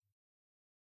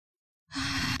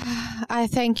I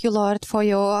thank you, Lord, for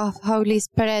your Holy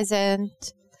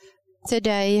present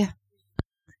today.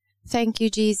 Thank you,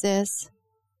 Jesus.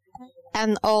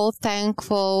 And all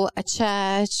thankful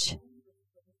church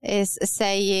is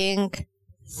saying,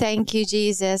 thank you,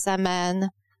 Jesus. Amen.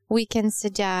 We can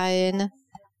sit down.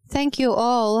 Thank you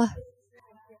all.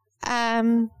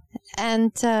 I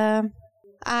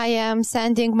am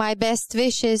sending my best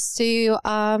wishes to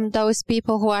those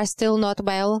people who are still not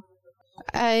well.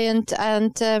 And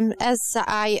as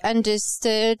I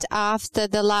understood after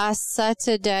the last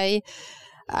Saturday,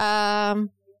 a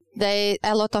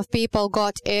lot of people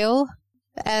got ill,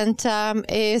 and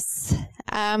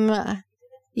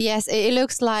yes, it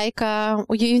looks like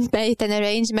you made an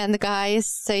arrangement,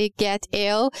 guys, to get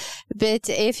ill. But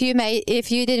if you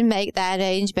didn't make that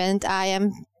arrangement, I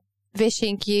am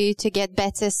wishing you to get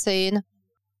better soon.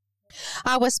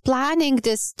 I was planning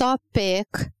this topic,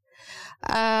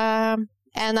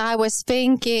 and I was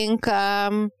thinking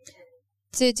to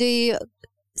do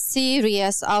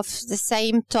series of the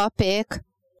same topic,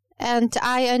 and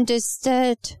I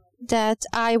understood that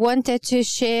I wanted to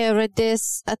share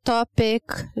this topic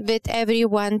with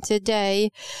everyone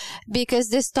today, because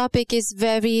this topic is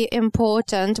very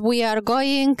important. We are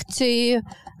going to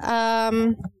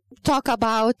talk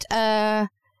about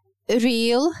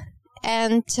real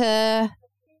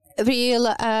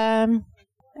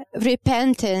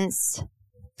repentance,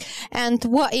 and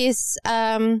what is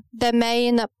the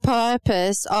main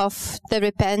purpose of the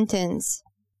repentance.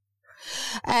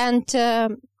 And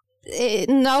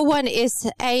no one is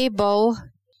able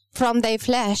from their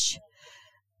flesh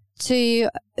to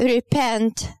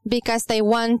repent because they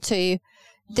want to.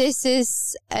 This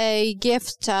is a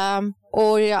gift,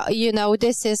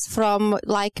 this is from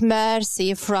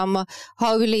mercy from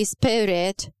Holy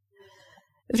Spirit.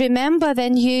 Remember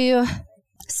when you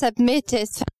submitted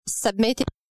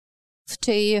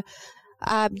to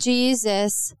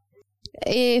Jesus,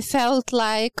 it felt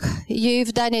like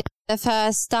you've done it the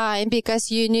first time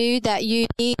because you knew that you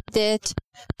needed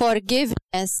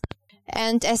forgiveness.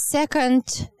 And a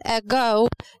second ago,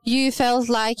 you felt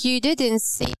like you didn't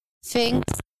see things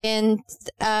in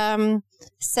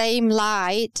same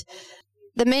light.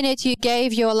 The minute you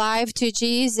gave your life to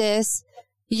Jesus,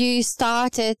 you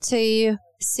started to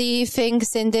see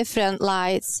things in different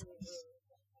lights.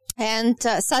 And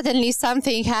suddenly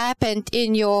something happened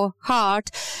in your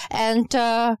heart, and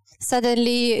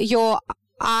suddenly your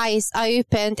eyes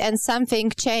opened and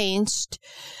something changed,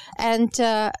 and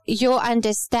your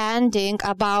understanding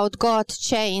about God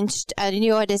changed, and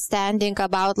your understanding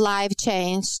about life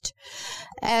changed.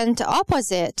 And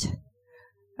opposite,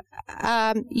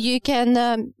 you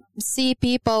can see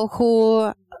people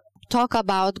who talk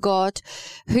about God,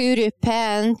 who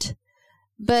repent,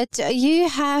 but you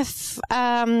have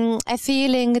a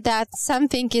feeling that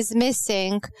something is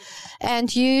missing,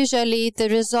 and usually the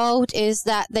result is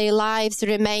that their lives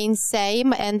remain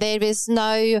same and there is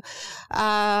no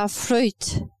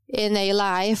fruit in a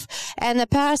life. And a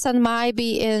person might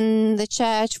be in the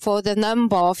church for the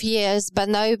number of years, but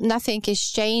nothing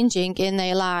is changing in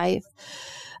their life.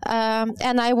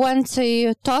 And I want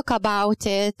to talk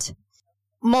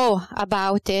more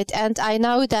about it, and I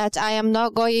know that I am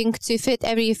not going to fit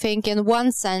everything in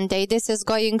one Sunday. This is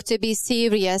going to be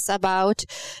serious about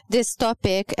this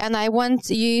topic, and I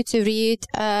want you to read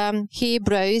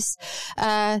Hebrews,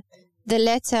 the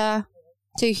letter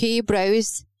to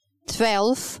Hebrews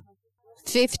 12,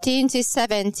 15 to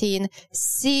 17.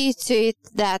 See to it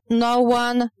that no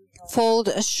one fall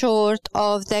short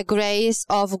of the grace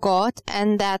of God,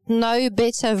 and that no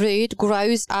bitter root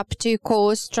grows up to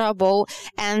cause trouble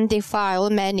and defile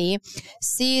many.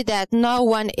 See that no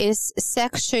one is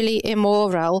sexually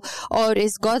immoral or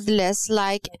is godless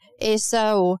like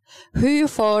Esau, who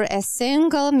for a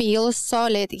single meal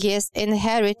sold his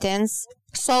inheritance,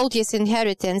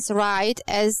 right,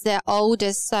 as the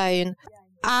oldest son.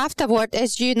 Afterward,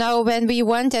 as you know, when we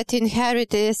wanted to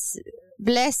inherit this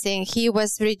blessing, he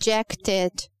was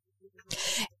rejected,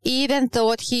 even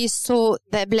though he saw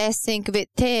the blessing with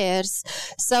tears.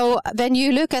 So when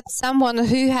you look at someone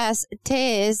who has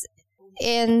tears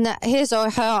in his or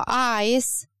her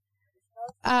eyes,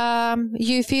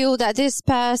 you feel that this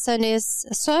person is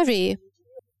sorry.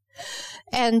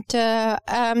 And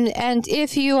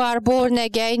if you are born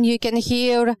again, you can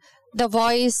hear the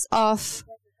voice of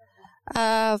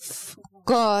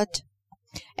God.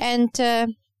 And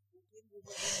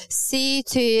see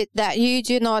to it that you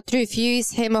do not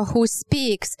refuse him who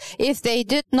speaks. If they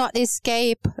did not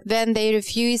escape when they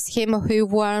refused him who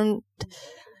warned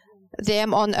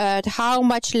them on earth, how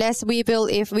much less we will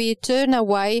if we turn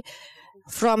away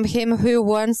from him who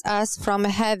warns us from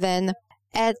heaven.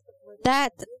 At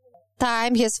That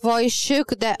time his voice shook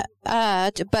the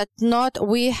earth, but now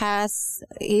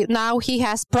he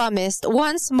has promised,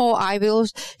 once more I will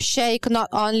shake not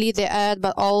only the earth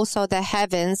but also the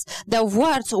heavens. The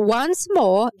words once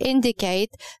more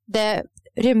indicate the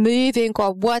removing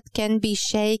of what can be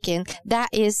shaken. That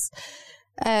is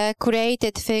a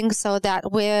created thing, so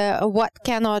that what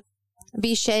cannot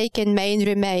be shaken may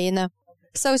remain.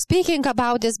 So speaking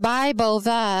about this Bible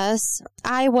verse,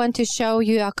 I want to show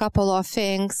you a couple of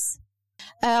things.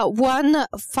 One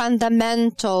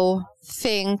fundamental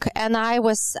thing, and I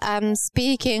was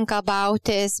speaking about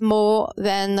this more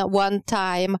than one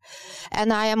time,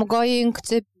 and I am going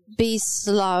to be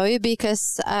slow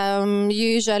because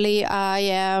usually I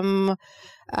am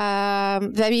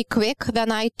very quick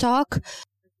when I talk.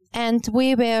 And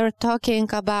we were talking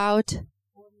about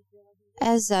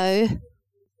Esau.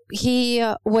 He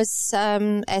was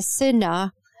a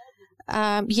sinner.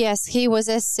 Yes, he was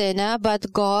a sinner,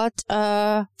 but God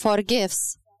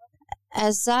forgives.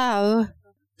 Esau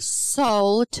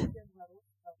sold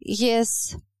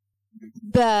his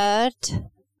bird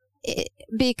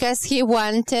because he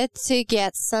wanted to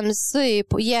get some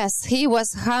soup. Yes, he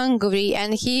was hungry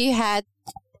and he had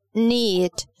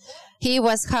need. He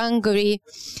was hungry.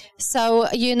 So,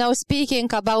 speaking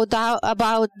about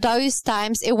those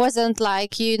times, it wasn't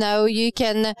like, you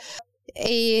can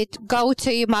go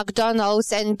to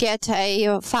McDonald's and get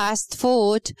a fast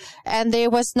food, and there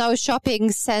was no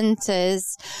shopping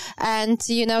centers. And,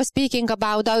 speaking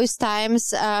about those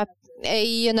times,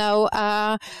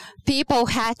 people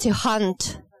had to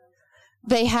hunt.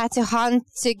 They had to hunt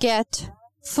to get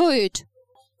food.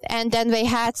 And then they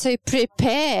had to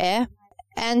prepare,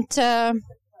 and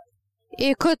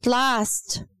it could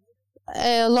last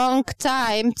a long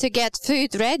time to get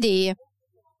food ready.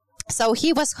 So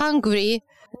he was hungry,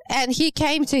 and he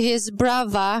came to his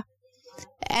brother,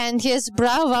 and his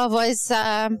brother was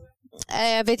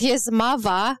with his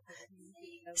mother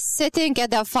sitting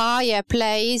at the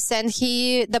fireplace, and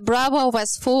the brother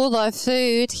was full of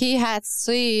food. He had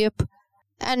soup,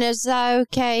 and Esau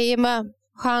came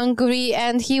hungry,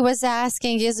 and he was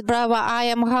asking his brother, I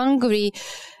am hungry.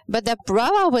 But the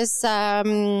brother was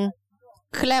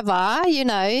clever,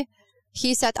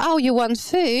 He said, oh, you want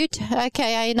food?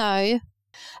 Okay, I know.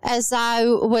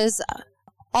 Esau was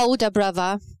older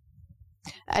brother.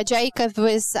 Jacob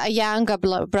was a younger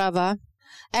brother.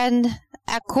 And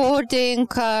according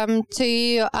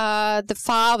to the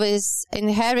father's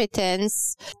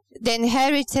inheritance, the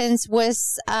inheritance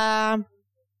was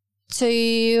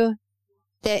to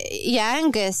the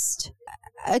youngest,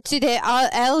 to the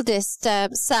eldest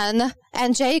son.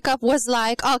 And Jacob was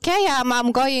like, okay,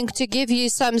 I'm going to give you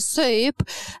some soup,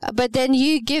 but then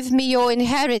you give me your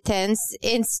inheritance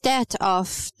instead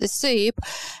of the soup.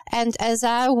 And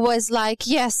Esau was like,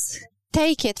 yes,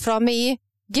 take it from me,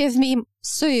 give me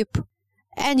soup.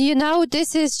 And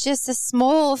this is just a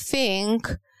small thing.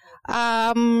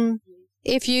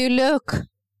 If you look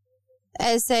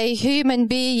as a human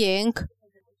being,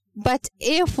 but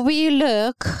if we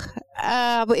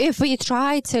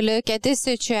try to look at this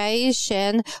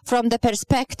situation from the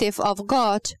perspective of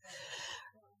God,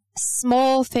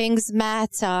 small things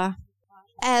matter.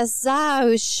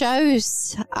 Esau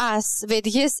shows us with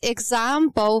his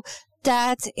example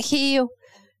that he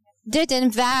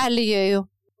didn't value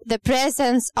the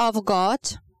presence of God.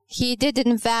 He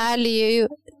didn't value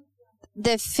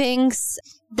the things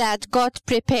that God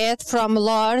prepared from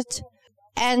Lord.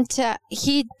 And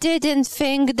he didn't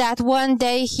think that one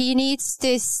day he needs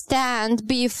to stand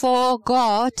before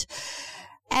God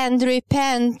and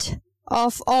repent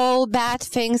of all bad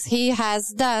things he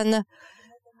has done.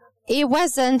 It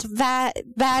wasn't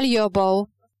valuable.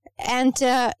 And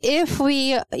if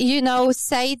we,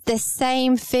 say the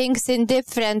same things in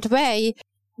different way,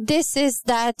 this is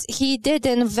that he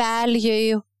didn't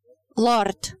value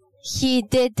Lord. He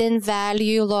didn't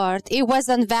value Lord. It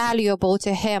wasn't valuable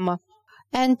to him.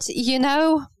 And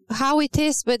how it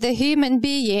is with the human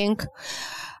being.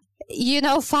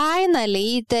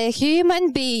 Finally, the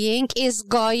human being is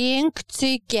going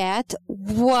to get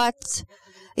what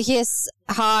his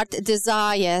heart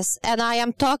desires. And I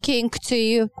am talking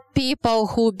to people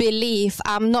who believe.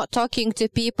 I'm not talking to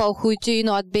people who do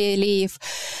not believe.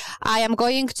 I am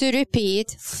going to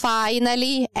repeat,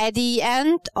 finally, at the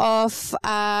end of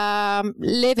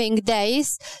living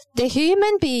days, the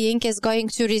human being is going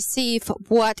to receive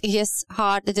what his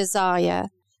heart desires.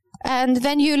 And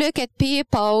when you look at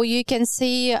people, you can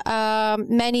see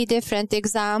many different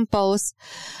examples.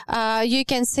 You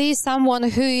can see someone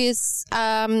who is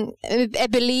a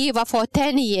believer for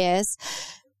 10 years.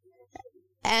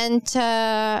 And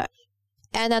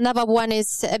and another one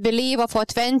is a believer for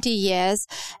 20 years,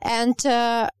 and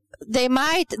they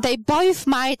both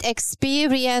might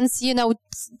experience,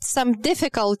 some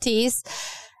difficulties,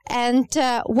 and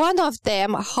one of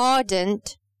them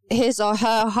hardened his or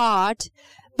her heart,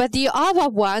 but the other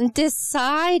one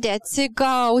decided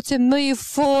to move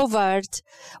forward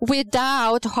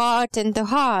without hardening the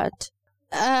heart.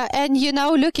 And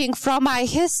looking from my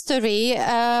history,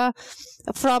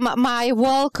 from my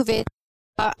walk with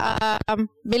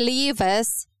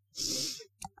believers,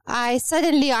 I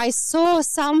saw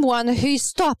someone who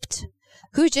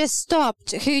just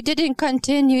stopped, who didn't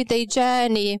continue the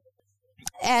journey.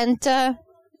 And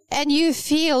you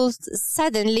feel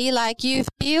suddenly, like you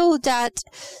feel that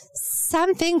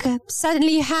something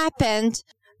suddenly happened,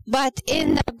 but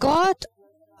in the eyes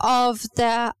of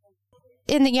the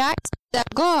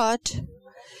God,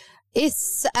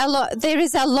 there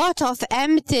is a lot of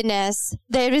emptiness.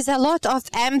 There is a lot of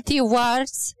empty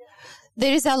words.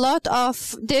 There is a lot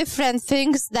of different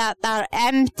things that are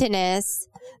emptiness,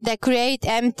 that create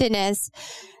emptiness.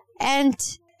 And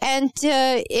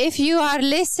if you are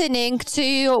listening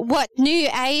to what New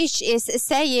Age is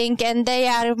saying, and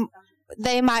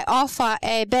they might offer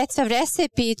a better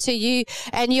recipe to you,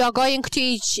 and you are going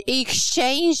to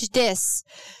exchange this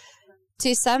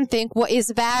to something what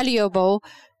is valuable,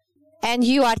 and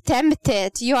you are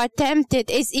tempted.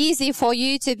 It's easy for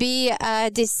you to be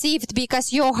deceived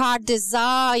because your heart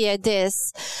desires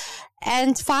this.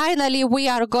 And finally, we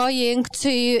are going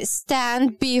to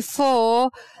stand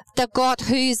before the God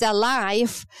who is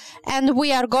alive, and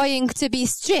we are going to be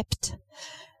stripped.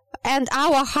 And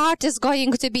our heart is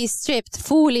going to be stripped,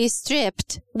 fully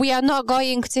stripped. We are not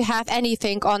going to have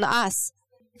anything on us.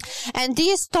 And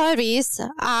these stories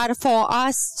are for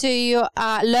us to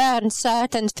learn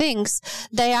certain things.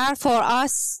 They are for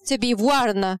us to be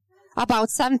warned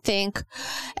about something.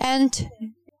 And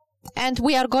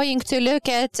we are going to look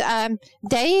at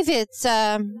David's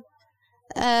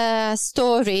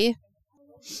story.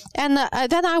 And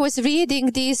then I was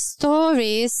reading these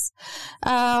stories,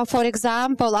 for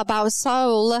example, about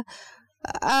Saul.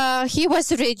 He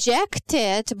was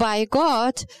rejected by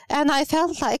God, and I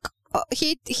felt like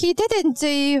he didn't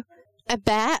do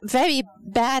very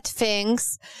bad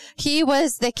things. He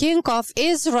was the king of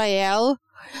Israel,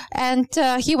 and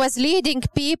he was leading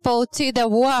people to the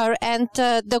war, and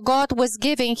the God was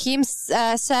giving him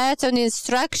certain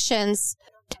instructions.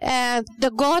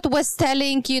 The God was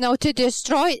telling, to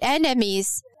destroy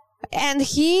enemies, and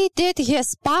he did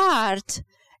his part,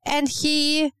 and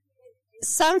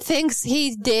some things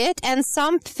he did and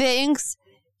some things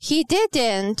he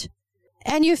didn't,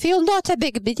 and you feel not a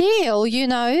big deal,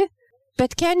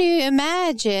 but can you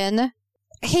imagine?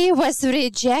 He was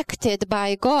rejected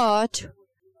by God,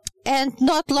 and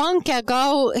not long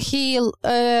ago he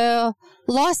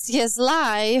lost his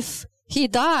life. He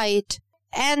died.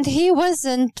 And he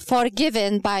wasn't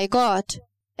forgiven by God.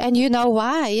 And you know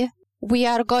why? We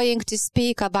are going to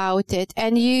speak about it.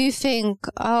 And you think,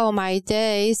 oh my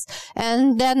days.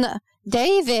 And then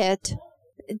David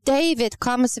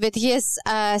comes with his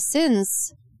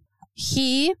sins.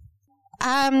 He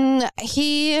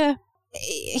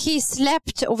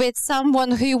slept with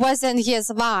someone who wasn't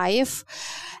his wife.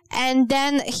 And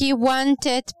then he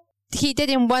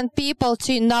didn't want people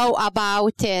to know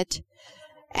about it.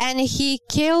 And he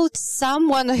killed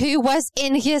someone who was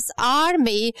in his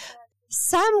army,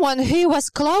 someone who was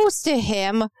close to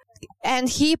him, and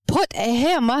he put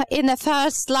him in the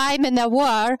first line in the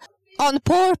war on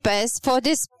purpose for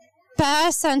this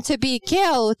person to be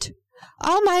killed.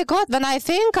 Oh my God, when I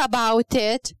think about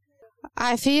it,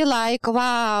 I feel like,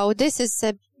 wow, this is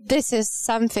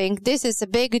something, this is a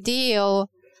big deal.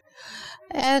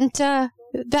 And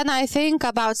then I think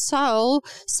about Saul.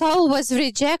 Saul was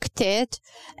rejected,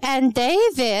 and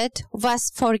David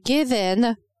was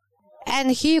forgiven,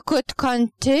 and he could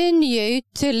continue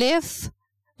to live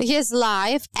his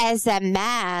life as a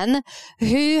man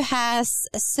who has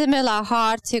a similar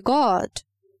heart to God.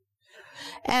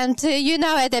 And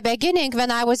at the beginning,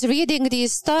 when I was reading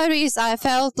these stories, I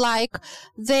felt like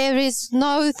there is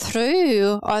no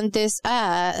truth on this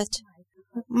earth.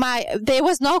 There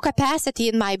was no capacity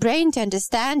in my brain to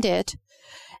understand it.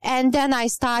 And then I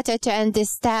started to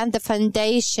understand the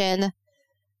foundation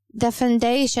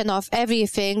of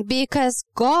everything, because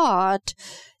God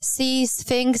sees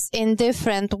things in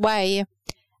different way,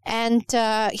 and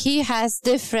he has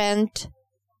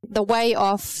the way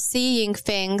of seeing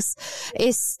things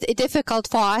is difficult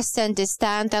for us to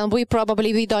understand, and we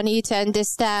don't need to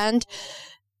understand.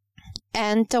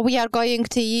 And we are going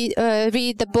to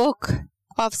read the book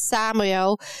of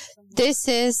Samuel. This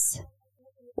is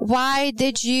Why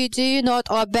did you do not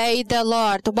obey the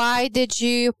Lord? Why did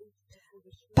you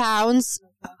pounce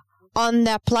on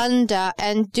the plunder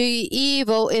and do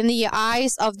evil in the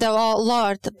eyes of the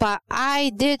Lord? But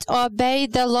I did obey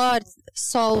the Lord,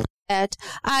 Saul said.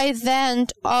 I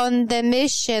went on the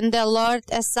mission the Lord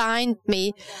assigned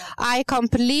me. I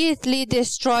completely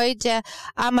destroyed the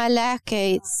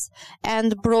Amalekites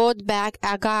and brought back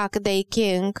Agag, their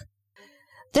king.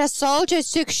 The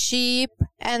soldiers took sheep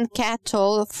and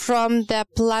cattle from the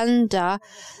plunder,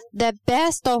 the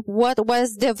best of what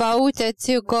was devoted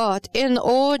to God, in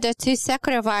order to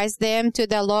sacrifice them to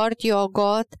the Lord your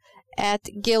God at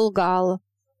Gilgal.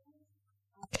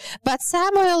 But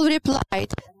Samuel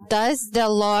replied, Does the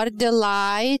Lord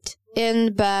delight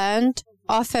in burnt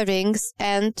offerings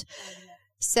and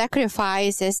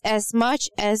sacrifices as much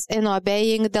as in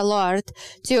obeying the Lord?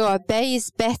 To obey is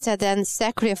better than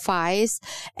sacrifice,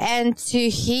 and to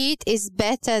heed is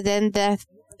better than the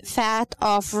fat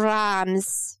of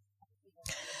rams.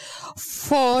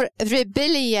 For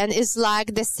rebellion is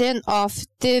like the sin of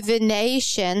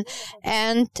divination,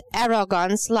 and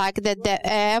arrogance like the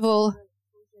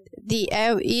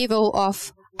evil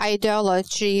of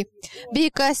idolatry.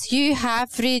 Because you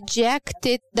have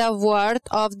rejected the word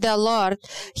of the Lord,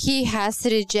 he has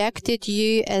rejected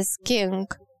you as king.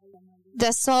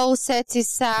 The Saul said to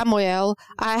Samuel,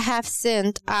 I have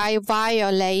sinned. I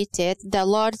violated the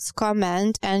Lord's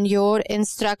command and your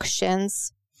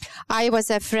instructions. I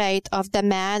was afraid of the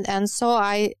man, and so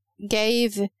I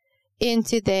gave in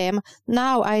to them.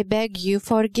 Now I beg you,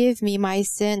 forgive me my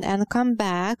sin and come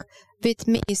back with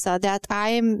me so that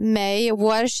I may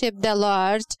worship the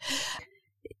Lord.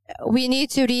 We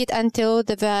need to read until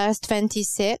the verse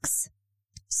 26.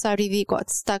 Sorry, we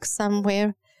got stuck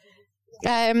somewhere.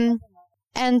 We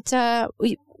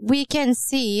can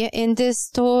see in this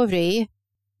story,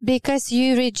 because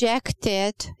you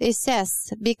rejected, it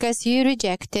says, because you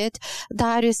rejected.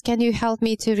 Darius, can you help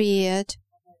me to read?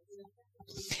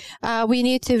 We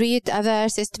need to read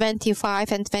verses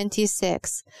 25 and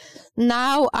 26.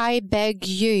 Now I beg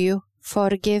you,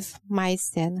 forgive my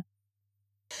sin.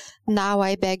 Now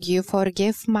I beg you,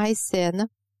 forgive my sin,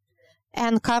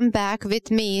 and come back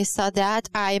with me so that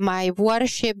I might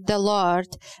worship the Lord.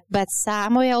 But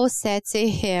Samuel said to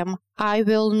him, I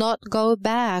will not go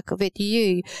back with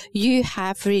you. You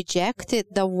have rejected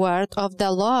the word of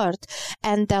the Lord,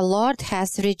 and the Lord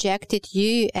has rejected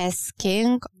you as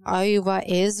king over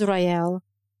Israel.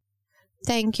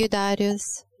 Thank you,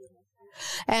 Darius.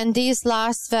 And these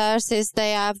last verses,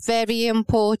 they are very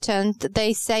important.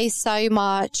 They say so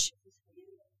much.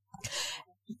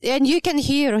 And you can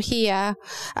hear here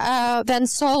when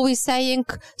Saul is saying,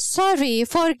 sorry,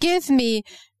 forgive me.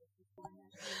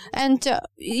 And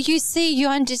you see, you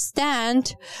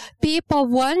understand, people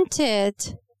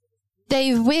wanted,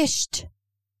 they wished,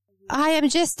 I am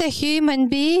just a human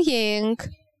being.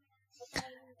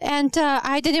 And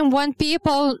I didn't want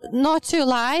people not to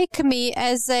like me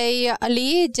as a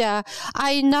leader.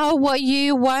 I know what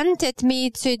you wanted me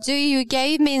to do. You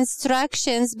gave me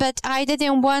instructions, but I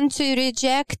didn't want to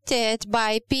reject it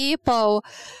by people.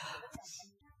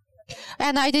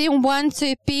 And I didn't want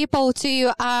people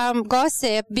to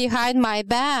gossip behind my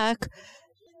back.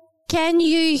 Can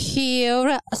you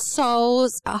hear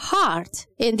Saul's heart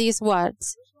in these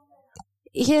words?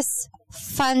 His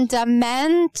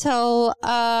fundamental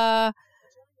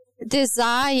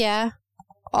desire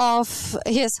of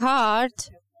his heart.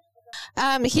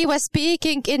 He was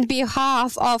speaking in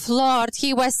behalf of Lord.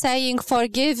 He was saying,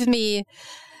 forgive me.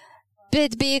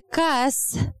 But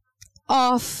because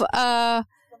of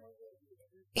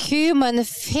human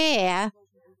fear,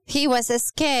 he was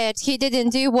scared. He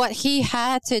didn't do what he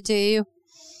had to do.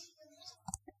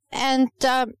 And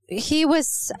he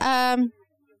was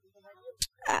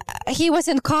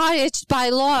encouraged by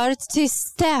Lord to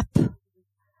step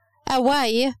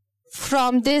away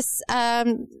from this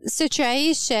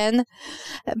situation,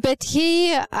 but he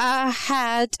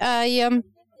had a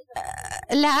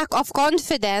lack of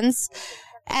confidence,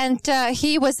 and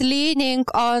he was leaning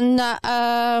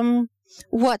on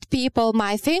what people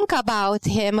might think about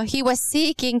him. He was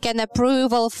seeking an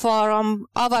approval from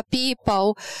other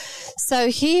people, so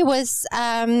he was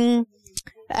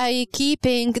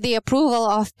keeping the approval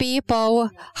of people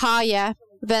higher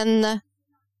than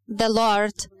the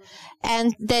Lord.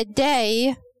 And the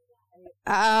day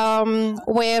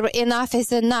where enough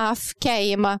is enough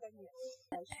came,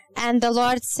 and the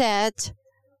Lord said,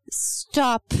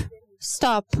 stop.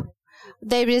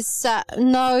 There is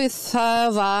no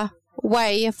further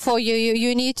way for you.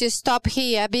 You need to stop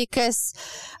here, because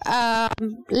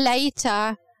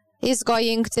later is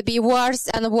going to be worse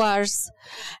and worse.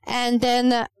 And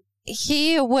then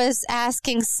he was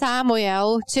asking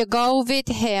Samuel to go with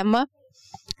him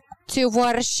to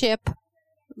worship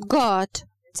God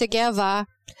together.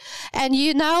 And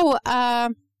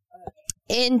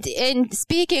in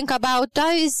speaking about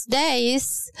those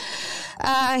days,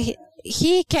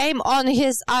 he came on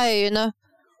his own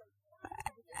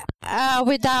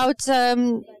without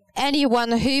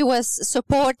anyone who was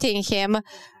supporting him.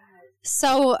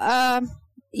 So,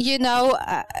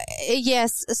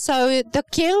 yes, so the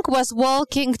king was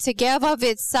walking together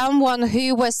with someone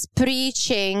who was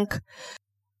preaching.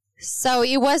 So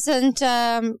it wasn't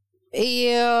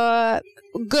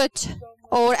good,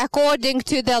 or according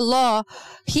to the law,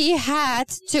 he had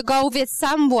to go with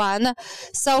someone.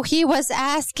 So he was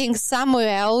asking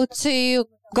Samuel to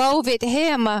go with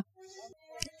him.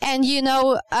 And,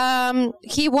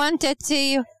 he wanted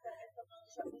to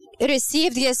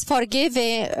receive his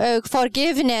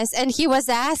forgiveness, and he was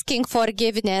asking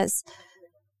forgiveness.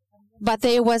 But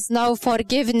there was no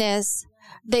forgiveness.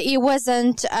 It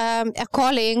wasn't a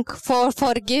calling for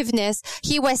forgiveness.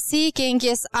 He was seeking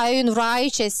his own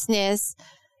righteousness.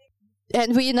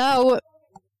 And we know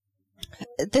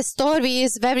the story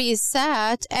is very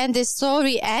sad, and the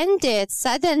story ended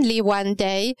suddenly one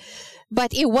day,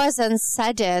 but it wasn't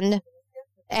sudden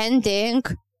ending.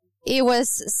 It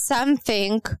was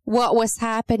something what was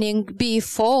happening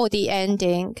before the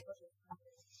ending.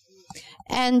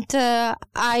 And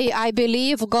I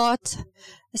believe God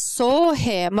saw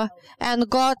him, and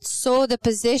God saw the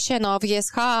position of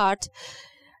his heart.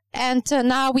 And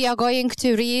now we are going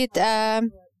to read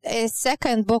a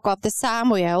second book of the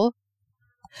Samuel.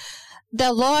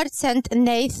 The Lord sent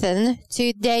Nathan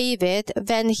to David.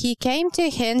 When he came to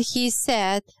him, he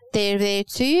said, "There were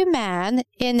two men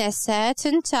in a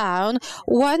certain town,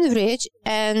 one rich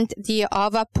and the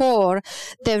other poor.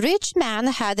 The rich man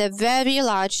had a very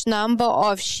large number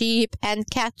of sheep and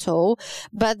cattle,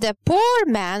 but the poor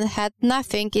man had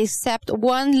nothing except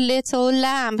one little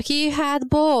lamb he had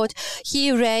bought.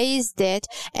 He raised it,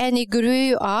 and it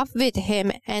grew up with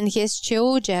him and his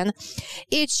children.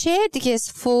 It shared his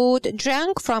food,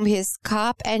 drank from his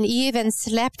cup, and even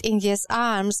slept in his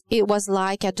arms. It was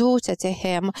like a daughter to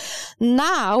him."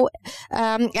 Now,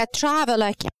 a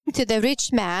traveler came to the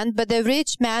rich man, but the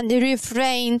rich man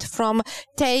refrained from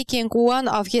taking one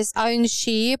of his own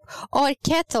sheep or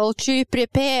cattle to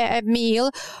prepare a meal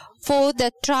for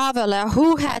the traveler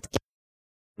who had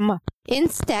come.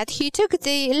 Instead, he took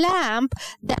the lamb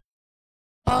that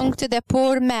belonged to the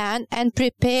poor man and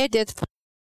prepared it for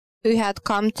who had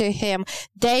come to him.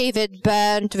 David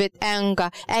burned with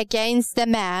anger against the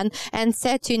man and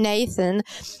said to Nathan,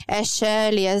 "As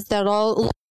surely as the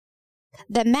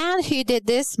man who did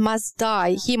this must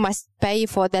die. He must pay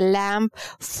for the lamb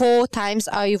 4 times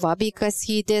over, because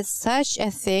he did such a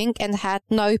thing and had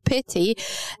no pity."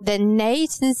 Then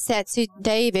Nathan said to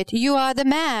David, "You are the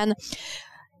man.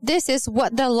 This is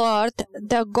what the Lord,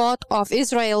 the God of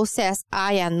Israel, says.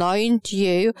 I anoint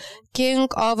you king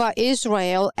over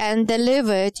Israel and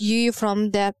delivered you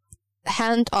from the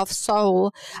hand of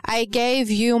Saul. I gave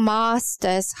your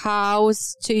master's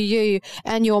house to you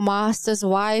and your master's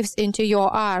wives into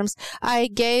your arms. I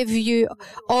gave you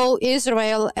all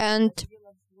Israel and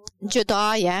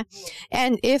Judea,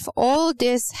 and if all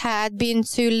this had been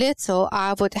too little,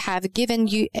 I would have given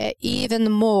you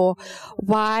even more.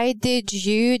 Why did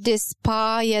you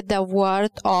despise the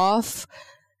word of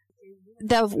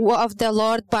the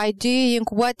Lord by doing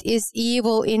what is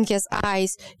evil in his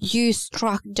eyes? You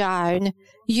struck down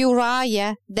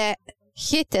Uriah the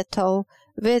Hittite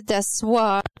with the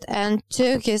sword and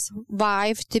took his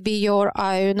wife to be your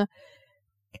own.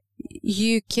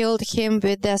 You killed him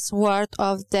with the sword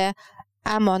of the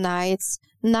Ammonites.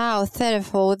 Now,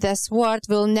 therefore, the sword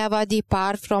will never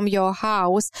depart from your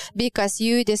house, because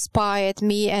you despised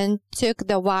me and took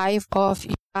the wife of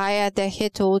Uriah the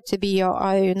Hittite to be your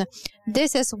own.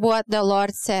 This is what the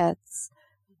Lord says."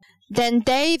 Then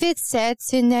David said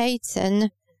to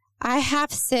Nathan, "I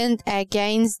have sinned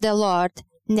against the Lord."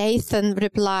 Nathan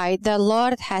replied, "The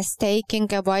Lord has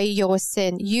taken away your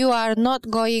sin. You are not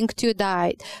going to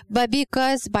die, but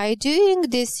because by doing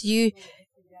this you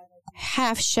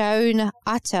have shown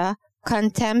utter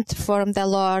contempt for the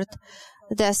Lord,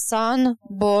 the son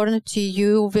born to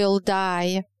you will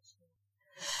die."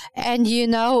 And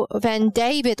when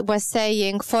David was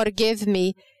saying, "Forgive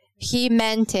me," he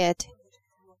meant it.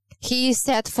 He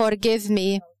said, "Forgive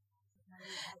me."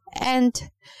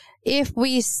 And if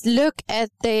we look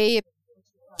at the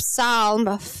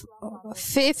Psalm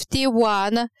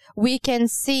 51, we can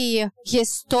see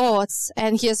his thoughts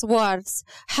and his words.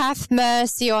 Have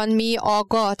mercy on me, O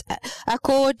God,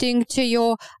 according to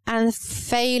your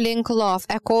unfailing love,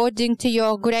 according to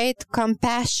your great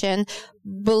compassion.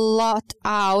 Blot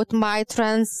out my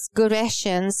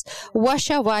transgressions, wash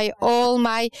away all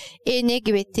my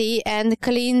iniquity, and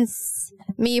cleanse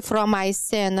me from my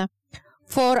sin.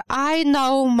 For I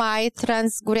know my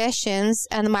transgressions,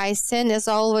 and my sin is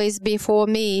always before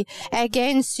me.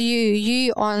 Against you,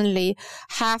 you only,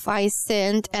 have I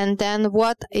sinned, and done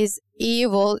what is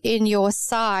evil in your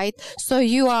sight. So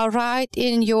you are right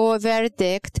in your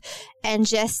verdict, and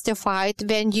justified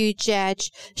when you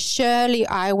judge. Surely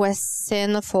I was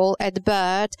sinful at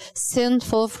birth,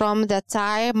 sinful from the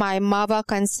time my mother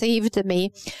conceived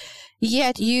me.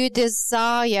 Yet you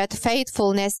desired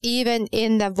faithfulness even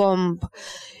in the womb.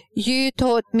 You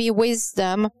taught me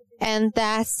wisdom, and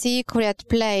that secret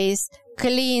place.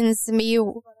 Cleanse me,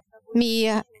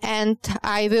 and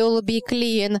I will be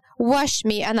clean. Wash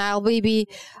me, and I will be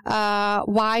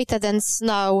whiter than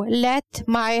snow. Let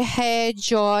my hair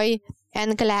joy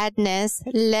and gladness.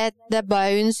 Let the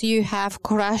bones you have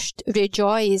crushed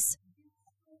rejoice.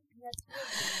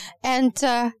 And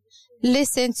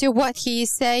listen to what he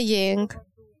is saying.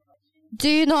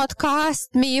 Do not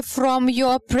cast me from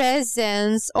your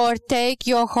presence, or take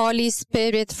your Holy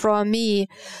Spirit from me.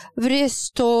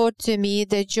 Restore to me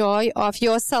the joy of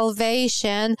your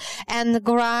salvation, and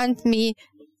grant me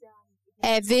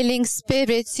a willing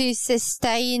spirit to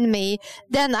sustain me.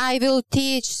 Then I will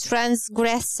teach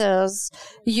transgressors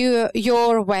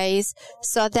your ways,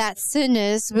 so that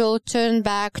sinners will turn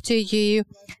back to you.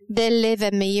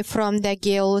 Deliver me from the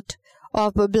guilt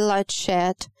of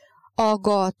bloodshed. O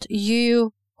God,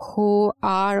 you who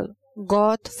are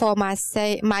God for my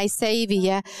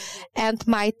Saviour, and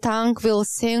my tongue will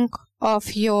sing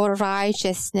of your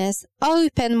righteousness.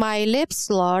 Open my lips,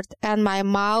 Lord, and my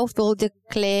mouth will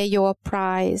declare your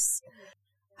praise.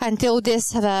 Until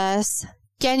this verse,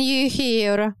 can you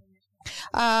hear?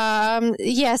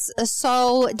 Yes,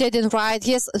 Saul didn't write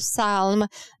his psalm,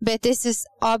 but this is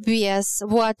obvious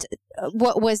what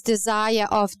was desire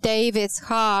of David's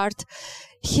heart.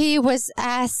 He was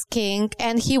asking,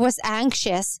 and he was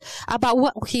anxious about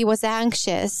what he was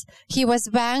anxious. He was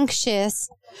anxious,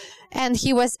 and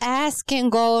he was asking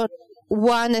God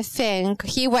one thing.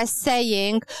 He was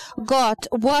saying, God,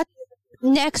 what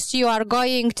next you are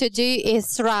going to do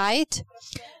is right,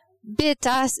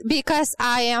 because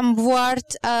I am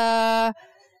worth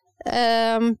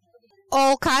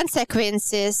all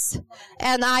consequences,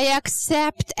 and I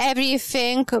accept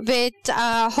everything with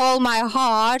all my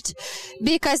heart,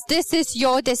 because this is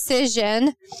your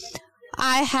decision.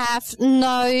 I have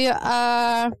no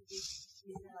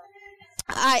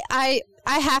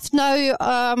I have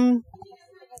no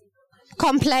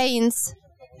complaints.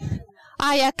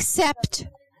 I accept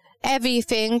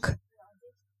everything.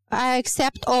 I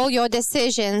accept all your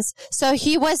decisions. So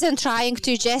he wasn't trying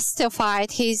to justify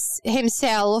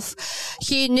himself.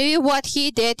 He knew what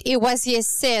he did. It was his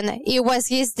sin. It was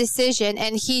his decision,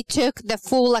 and he took the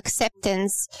full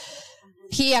acceptance.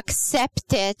 He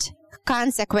accepted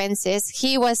consequences.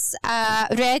 He was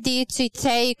ready to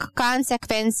take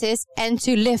consequences and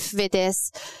to live with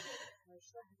this.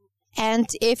 And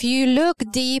if you look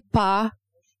deeper,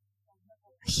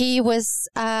 he was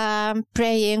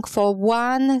praying for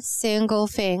one single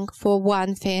thing, for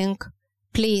one thing.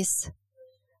 Please,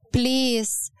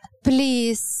 please,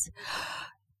 please,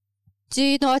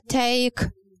 do not take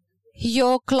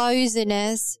your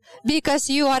closeness, because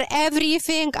you are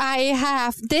everything I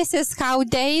have. This is how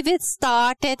David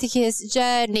started his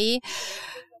journey.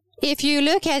 If you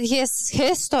look at his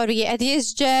history, at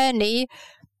his journey,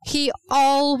 he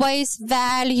always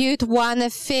valued one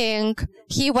thing.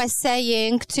 He was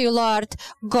saying to Lord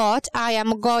God, I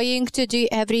am going to do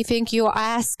everything you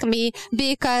ask me,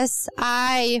 because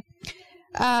I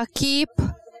keep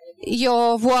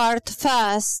your word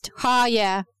first,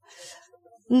 higher.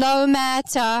 No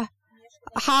matter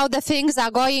how the things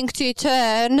are going to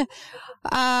turn,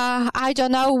 I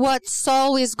don't know what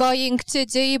Saul is going to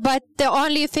do, but the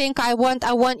only thing I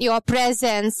want your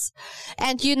presence.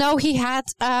 And you know, he had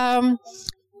a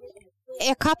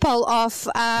couple of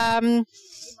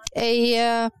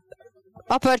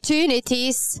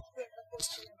opportunities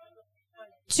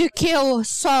to kill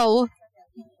Saul,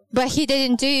 but he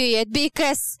didn't do it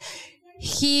because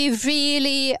he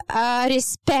really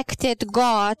respected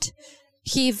God.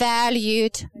 He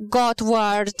valued God's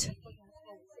word.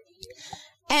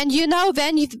 And you know,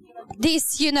 when these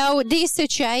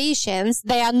situations,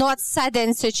 they are not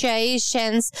sudden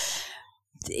situations.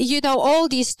 all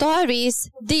these stories,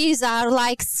 these are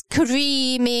like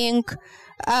screaming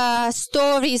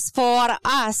stories for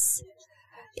us.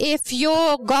 If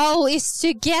your goal is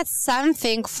to get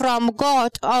something from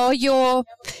God, or you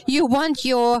want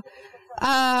your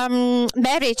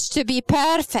marriage to be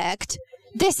perfect,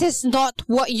 this is not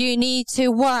what you need to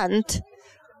want.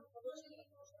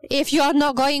 If you're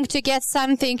not going to get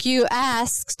something you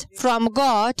asked from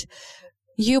God,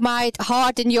 you might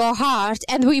harden your heart,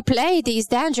 and we play these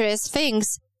dangerous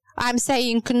things. I'm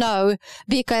saying no,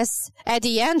 because at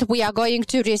the end we are going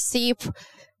to receive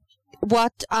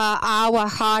what our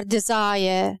heart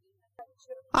desire.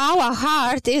 Our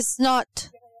heart is not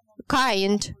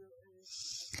kind.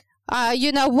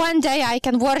 One day I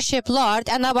can worship Lord,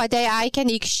 another day I can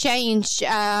exchange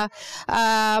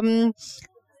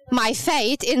my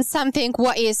faith in something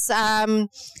what is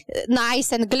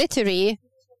nice and glittery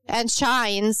and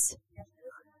shines.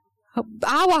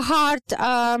 Our heart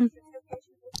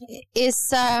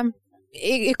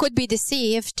it could be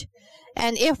deceived,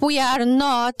 and if we are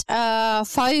not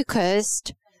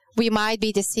focused, we might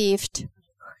be deceived.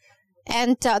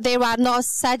 And there are no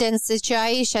sudden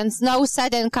situations, no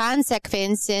sudden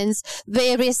consequences.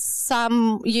 There is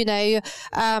something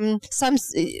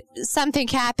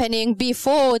happening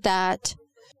before that.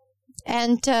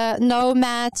 And no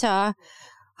matter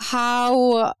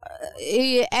how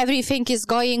everything is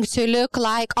going to look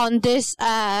like on this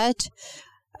earth,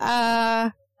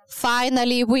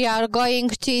 finally we are going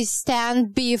to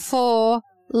stand before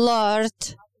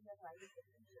Lord.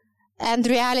 And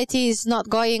reality is not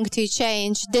going to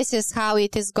change. This is how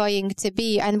it is going to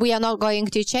be, and we are not going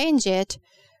to change it.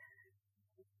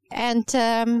 And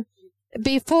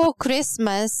before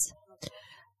Christmas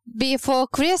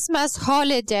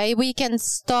holiday, we can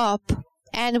stop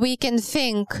and we can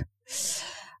think.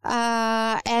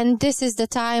 And this is the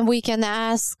time we can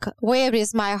ask, where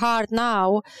is my heart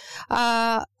now?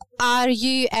 Are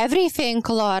you everything,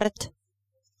 Lord?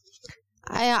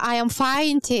 I am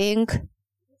fighting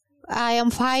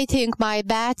my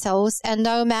battles, and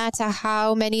no matter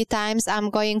how many times I'm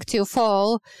going to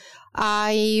fall,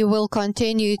 I will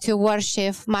continue to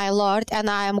worship my Lord, and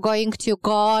I am going to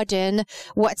garden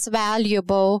what's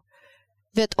valuable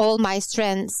with all my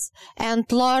strengths. And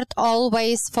Lord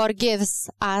always forgives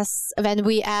us when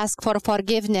we ask for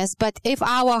forgiveness. But if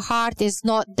our heart is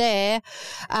not there,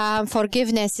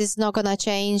 forgiveness is not going to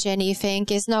change anything.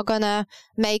 It's not going to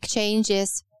make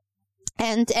changes.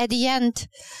 And at the end,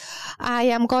 I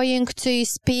am going to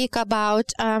speak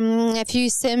about a few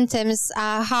symptoms,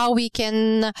 how we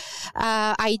can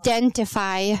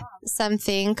identify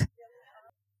something.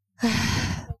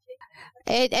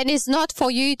 And it's not for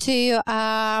you to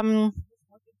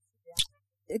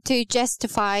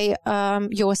justify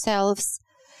yourselves.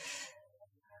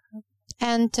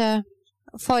 And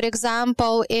for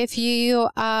example, if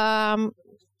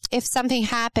something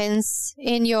happens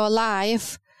in your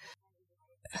life,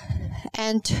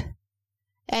 and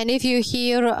if you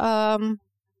hear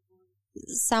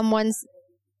someone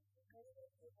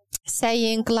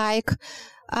saying like,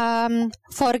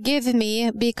 forgive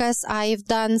me because I've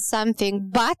done something,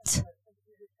 but,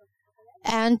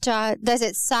 and does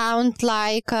it sound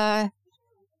like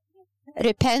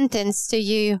repentance to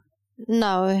you?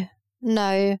 No.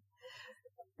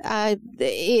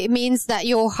 It means that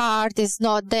your heart is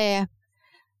not there.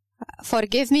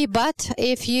 Forgive me, but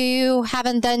if you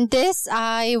haven't done this,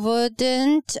 I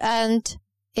wouldn't, and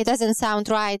it doesn't sound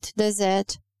right, does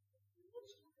it?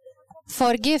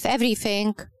 Forgive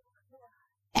everything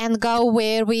and go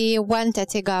where we wanted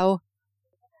to go,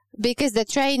 because the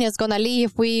train is gonna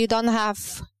leave. We don't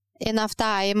have enough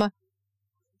time.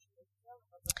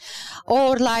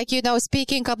 Or like,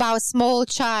 speaking about small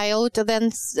child,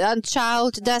 then a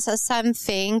child does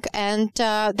something and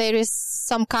there is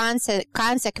some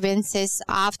consequences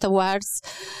afterwards.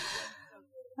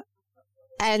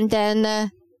 And then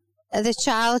the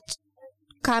child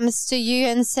comes to you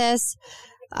and says,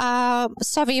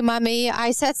 sorry, mommy,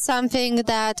 I said something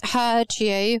that hurt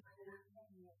you.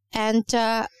 And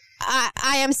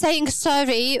I am saying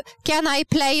sorry. Can I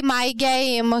play my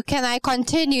game? Can I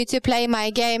continue to play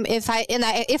my game? If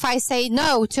I say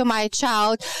no to my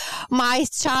child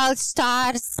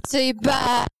starts to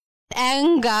burn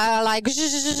anger, like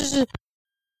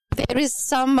there is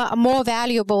some more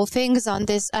valuable things on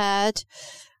this earth.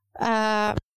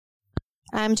 I'm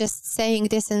just saying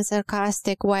this in a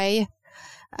sarcastic way.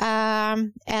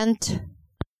 And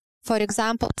for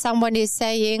example, someone is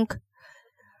saying,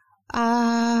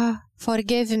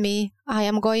 forgive me, I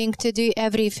am going to do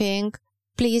everything,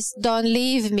 please don't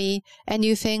leave me. And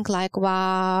you think like,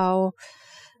 wow,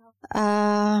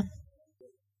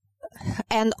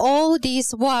 And all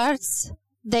these words,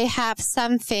 they have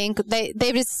something,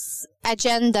 there is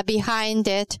agenda behind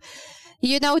it.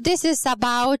 This is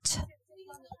about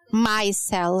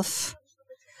myself.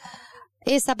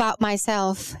 It's about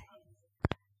myself.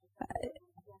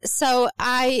 So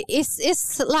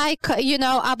it's like,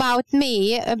 about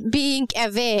me being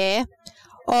aware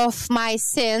of my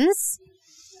sins,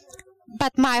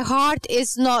 but my heart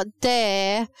is not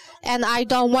there, and I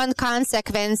don't want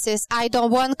consequences. And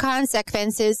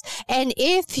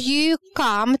if you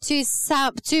come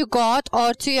to God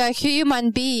or to a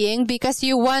human being because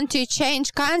you want to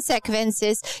change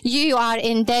consequences, you are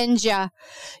in danger.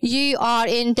 Your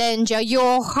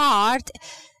heart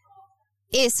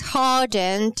is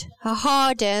hardened,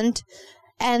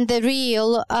 and the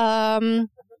real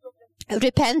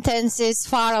repentance is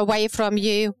far away from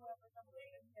you.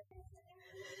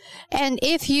 And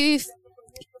if you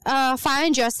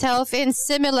find yourself in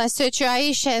similar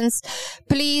situations,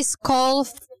 please call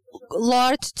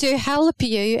Lord to help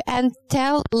you and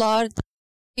tell Lord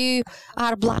you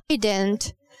are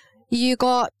blinded. You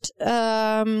got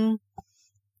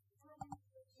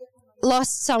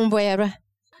lost somewhere.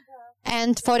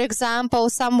 And for example,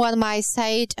 someone might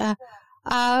say,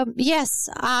 yes,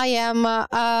 I am,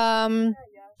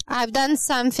 I've done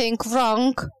something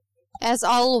wrong, as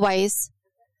always.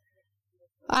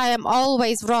 I am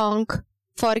always wrong.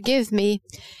 Forgive me.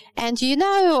 And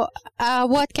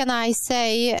what can I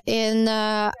say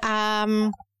to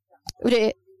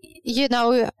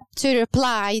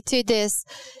reply to this?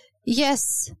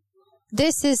 Yes,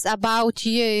 this is about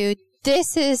you.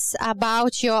 This is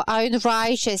about your own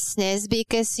righteousness,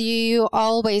 because you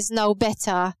always know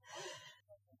better.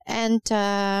 And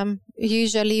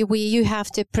usually you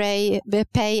have to pay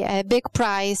a big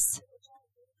price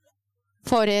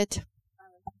for it.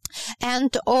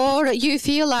 And or you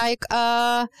feel like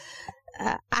I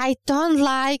don't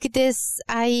like this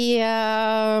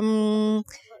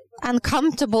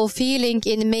uncomfortable feeling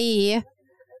in me,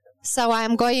 so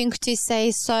I'm going to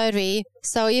say sorry.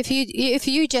 So if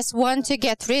you just want to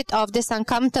get rid of this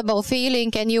uncomfortable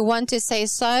feeling and you want to say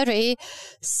sorry,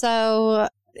 so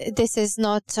this is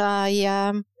not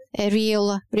a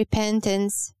real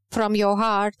repentance from your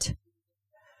heart.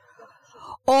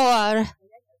 Or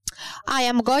I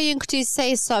am going to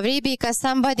say sorry because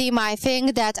somebody might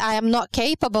think that I am not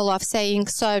capable of saying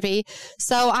sorry.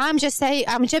 So I'm just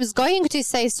going to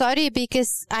say sorry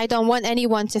because I don't want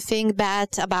anyone to think bad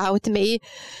about me.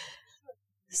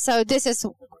 So this is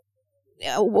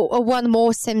one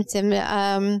more symptom,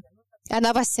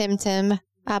 another symptom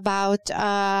about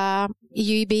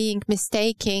you being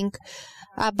mistaken,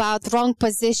 about wrong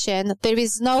position. There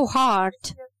is no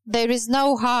heart. There is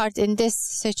no heart in this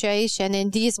situation,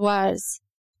 in these words.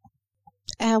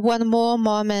 One more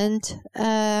moment.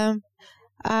 It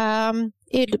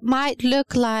might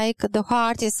look like the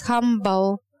heart is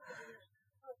humble.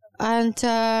 And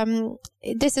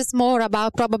this is more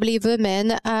about probably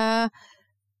women.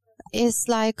 It's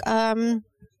like,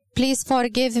 please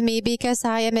forgive me because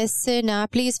I am a sinner.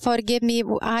 Please forgive me,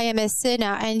 I am a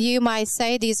sinner. And you might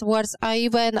say these words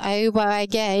over and over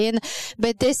again,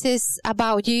 but this is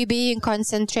about you being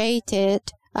concentrated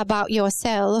about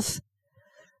yourself.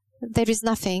 There is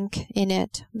nothing in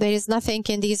it. There is nothing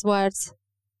in these words.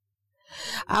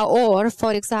 Or,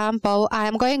 for example, I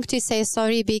am going to say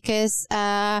sorry because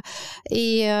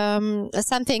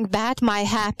something bad might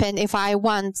happen if I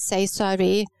won't say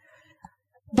sorry.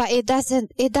 But it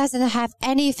doesn't have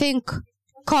anything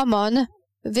common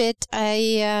with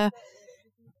the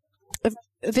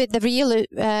real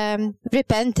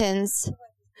repentance.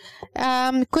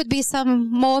 Could be some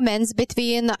moments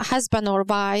between husband or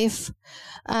wife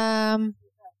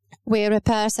where a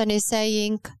person is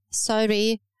saying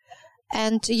sorry,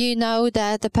 and you know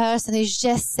that the person is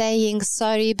just saying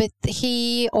sorry, but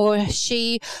he or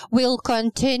she will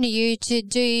continue to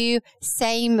do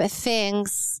same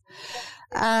things.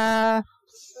 And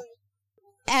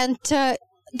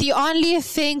the only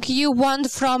thing you want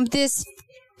from this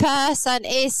person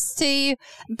is to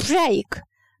break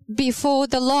before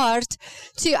the Lord,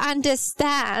 to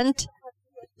understand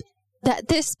that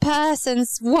this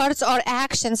person's words or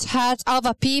actions hurt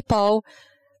other people.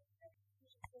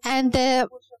 And the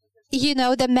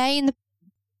main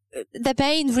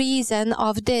reason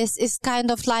of this is kind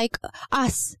of like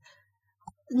us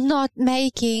not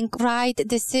making right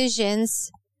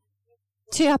decisions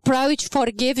to approach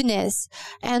forgiveness,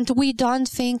 and we don't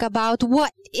think about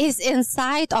what is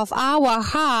inside of our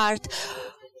heart.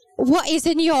 What is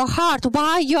in your heart?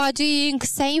 Why you are doing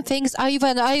same things over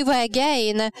and over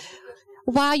again?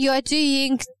 Why you are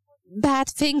doing bad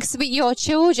things with your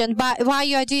children, but while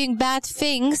you are doing bad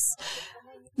things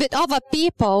with other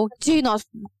people, do not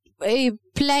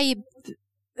play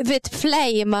with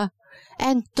flame,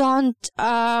 and don't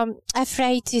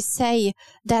afraid to say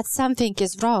that something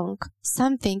is wrong.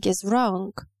 Something is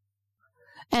wrong.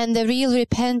 And the real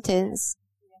repentance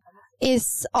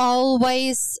is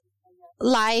always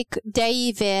like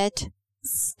David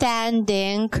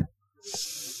standing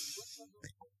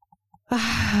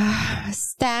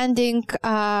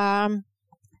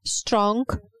strong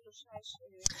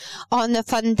on the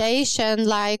foundation,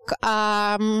 like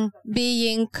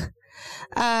being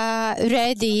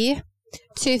ready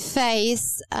to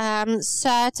face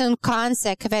certain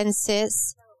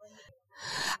consequences.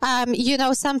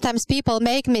 Sometimes people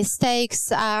make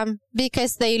mistakes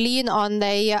because they lean on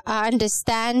their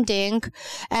understanding,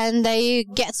 and they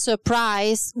get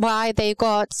surprised why they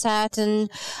got certain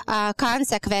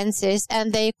consequences,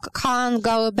 and they can't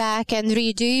go back and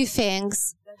redo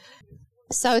things.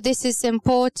 So this is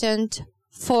important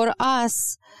for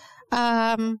us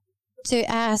to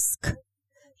ask,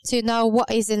 to know what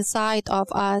is inside of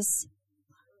us,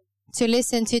 to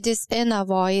listen to this inner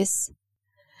voice.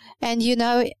 And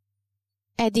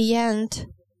at the end,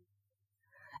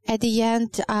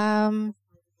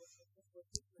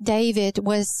 David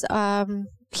was,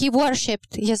 he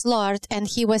worshipped his Lord, and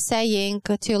he was saying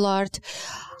to Lord,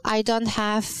 I don't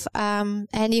have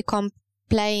any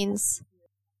complaints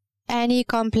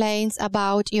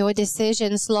about your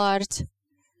decisions, Lord.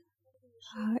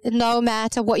 No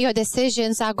matter what your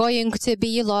decisions are going to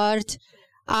be, Lord,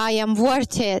 I am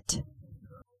worth it.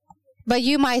 But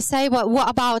you might say, well, what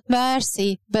about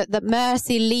mercy? But the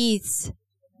mercy leads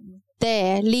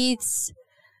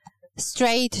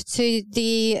straight to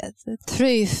the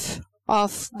truth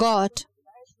of God.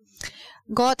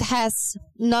 God has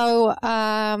no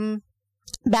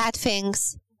bad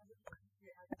things.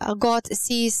 God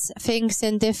sees things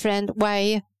in different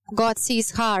way. God sees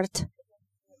heart.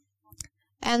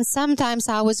 And sometimes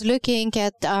I was looking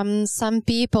at some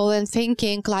people and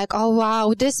thinking like, oh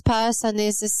wow, this person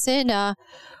is a sinner.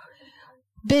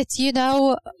 But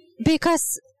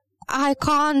because I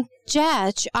can't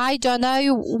judge, I don't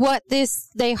know what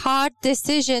their heart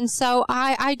decision, so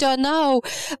I don't know.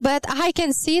 But I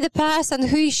can see the person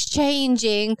who's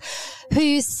changing,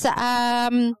 who's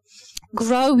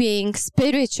growing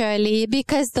spiritually,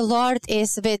 because the Lord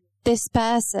is with this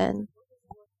person.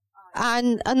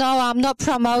 And no, I'm not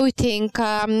promoting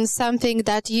something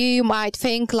that you might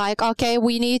think like, okay,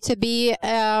 we need to be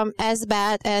as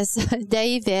bad as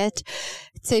David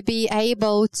to be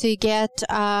able to get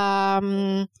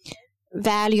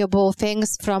valuable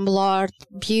things from Lord,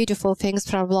 beautiful things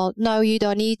from Lord. No, you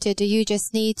don't need to do. You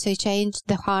just need to change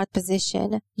the heart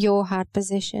position, your heart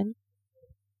position.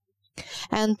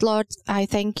 And Lord, I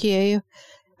thank you.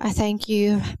 I thank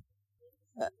you.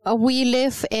 We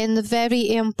live in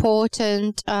very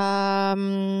important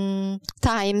times,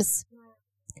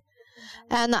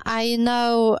 and I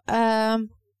know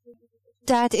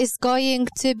that is going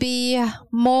to be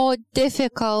more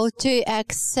difficult to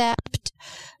accept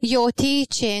your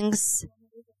teachings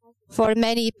for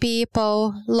many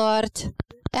people, Lord.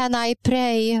 And I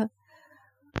pray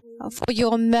for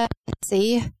your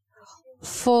mercy,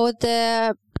 for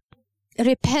the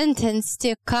repentance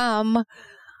to come,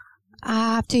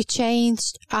 to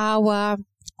change our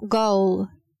goal,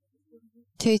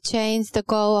 to change the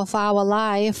goal of our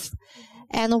life.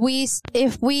 And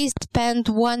if we spend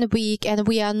 1 week and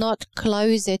we are not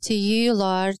closer to you,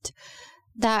 Lord,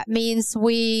 that means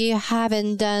we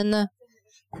haven't done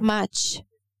much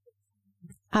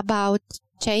about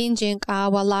changing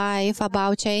our life,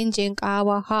 about changing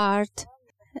our heart.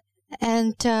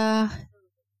 And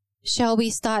shall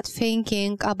we start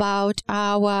thinking about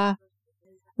our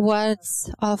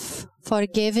words of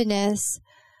forgiveness?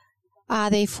 Are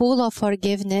they full of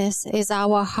forgiveness? Is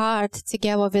our heart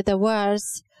together with the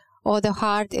words, or the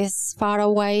heart is far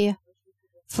away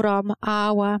from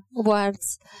our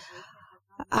words?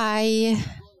 I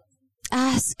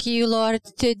ask you, Lord,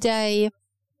 today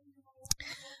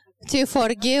to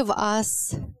forgive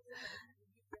us.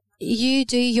 You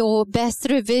do your best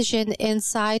revision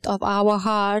inside of our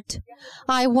heart.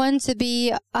 I want to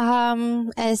be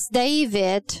as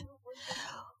David,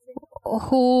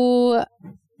 who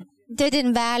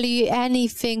didn't value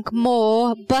anything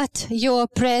more but your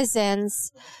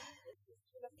presence.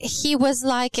 He was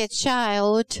like a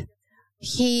child.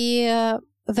 He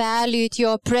valued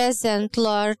your presence,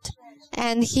 Lord.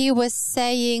 And he was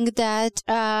saying that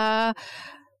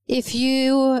if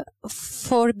you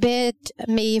forbid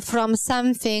me from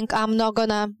something, I'm not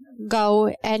gonna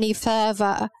go any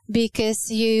further, because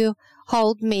you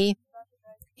hold me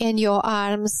in your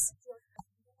arms.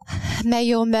 May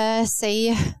your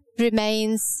mercy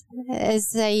remains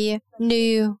as a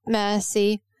new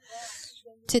mercy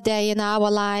today in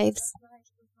our lives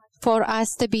for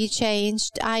us to be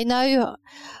changed. I know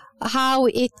how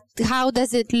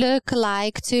does it look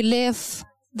like to live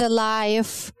the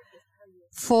life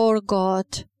for God.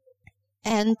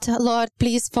 And Lord,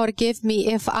 please forgive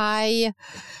me if I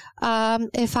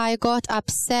got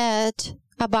upset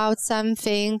about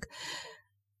something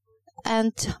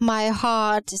and my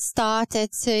heart started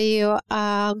to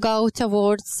go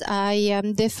towards a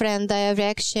different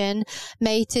direction.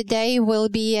 May today will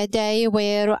be a day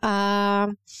where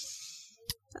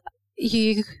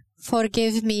you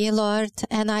forgive me, Lord,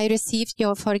 and I receive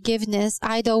your forgiveness.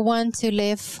 I don't want to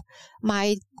live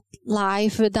my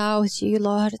life without you,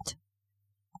 Lord.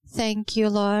 Thank you,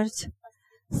 Lord.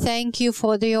 Thank you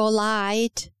for your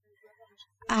light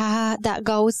that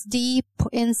goes deep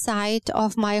inside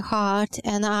of my heart,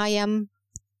 and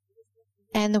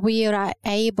we are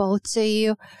able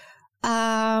to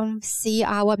see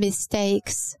our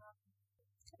mistakes.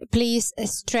 Please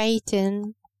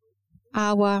straighten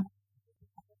our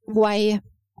way,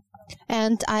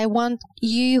 and I want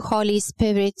you, Holy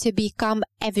Spirit, to become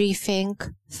everything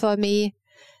for me.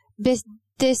 This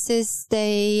is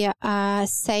the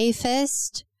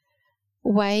safest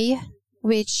way,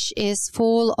 which is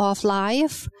full of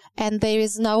life, and there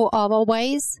is no other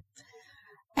ways.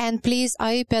 And please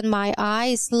open my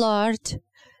eyes, Lord,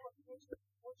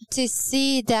 to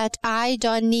see that I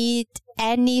don't need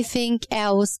anything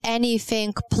else,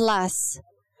 anything plus.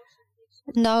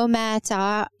 No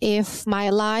matter if my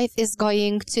life is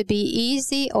going to be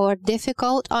easy or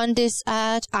difficult on this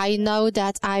earth, I know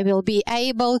that I will be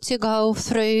able to go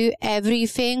through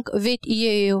everything with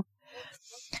you.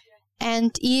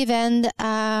 And even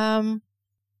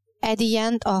at the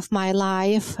end of my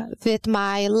life, with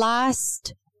my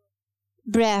last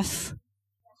breath,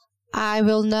 I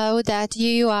will know that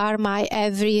you are my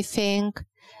everything.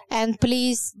 And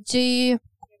please do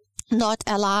not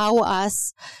allow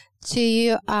us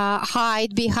to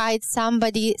hide behind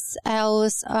somebody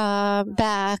else's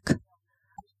back.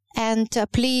 And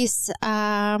please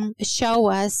show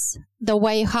us the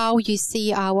way how you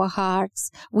see our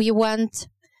hearts. We want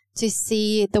to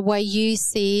see the way you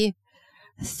see.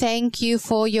 Thank you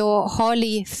for your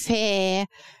holy fear,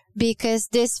 because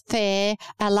this fear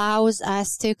allows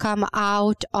us to come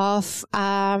out of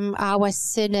our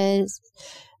sinners'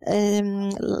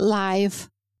 life.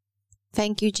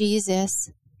 Thank you,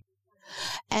 Jesus.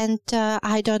 And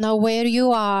I don't know where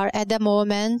you are at the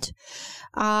moment.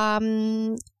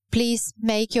 Please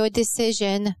make your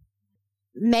decision.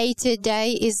 May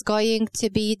today is going to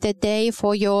be the day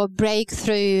for your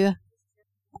breakthrough.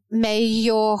 May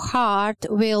your heart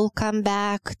will come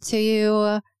back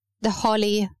to the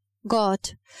Holy God.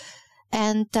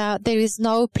 And there is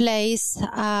no place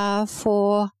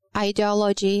for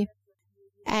ideology.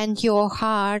 And your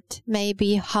heart may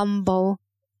be humble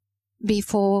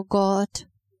before God,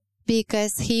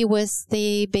 because He was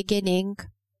the beginning.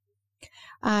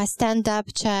 Stand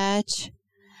up, church,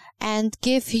 and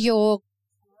give your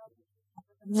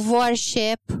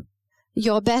worship,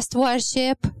 your best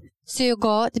worship to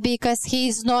God, because He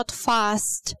is not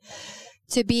fast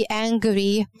to be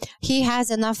angry. He has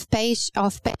enough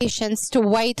patience to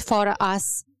wait for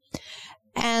us.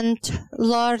 And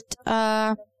Lord,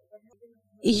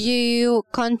 you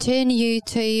continue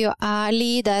to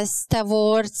lead us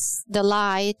towards the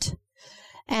light,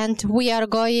 and we are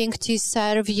going to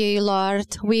serve you,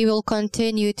 Lord. We will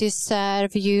continue to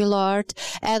serve you, Lord,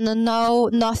 and no,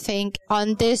 nothing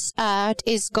on this earth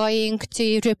is going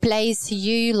to replace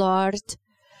you, Lord.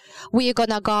 We're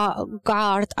gonna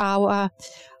guard our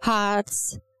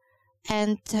hearts,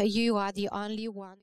 and you are the only one.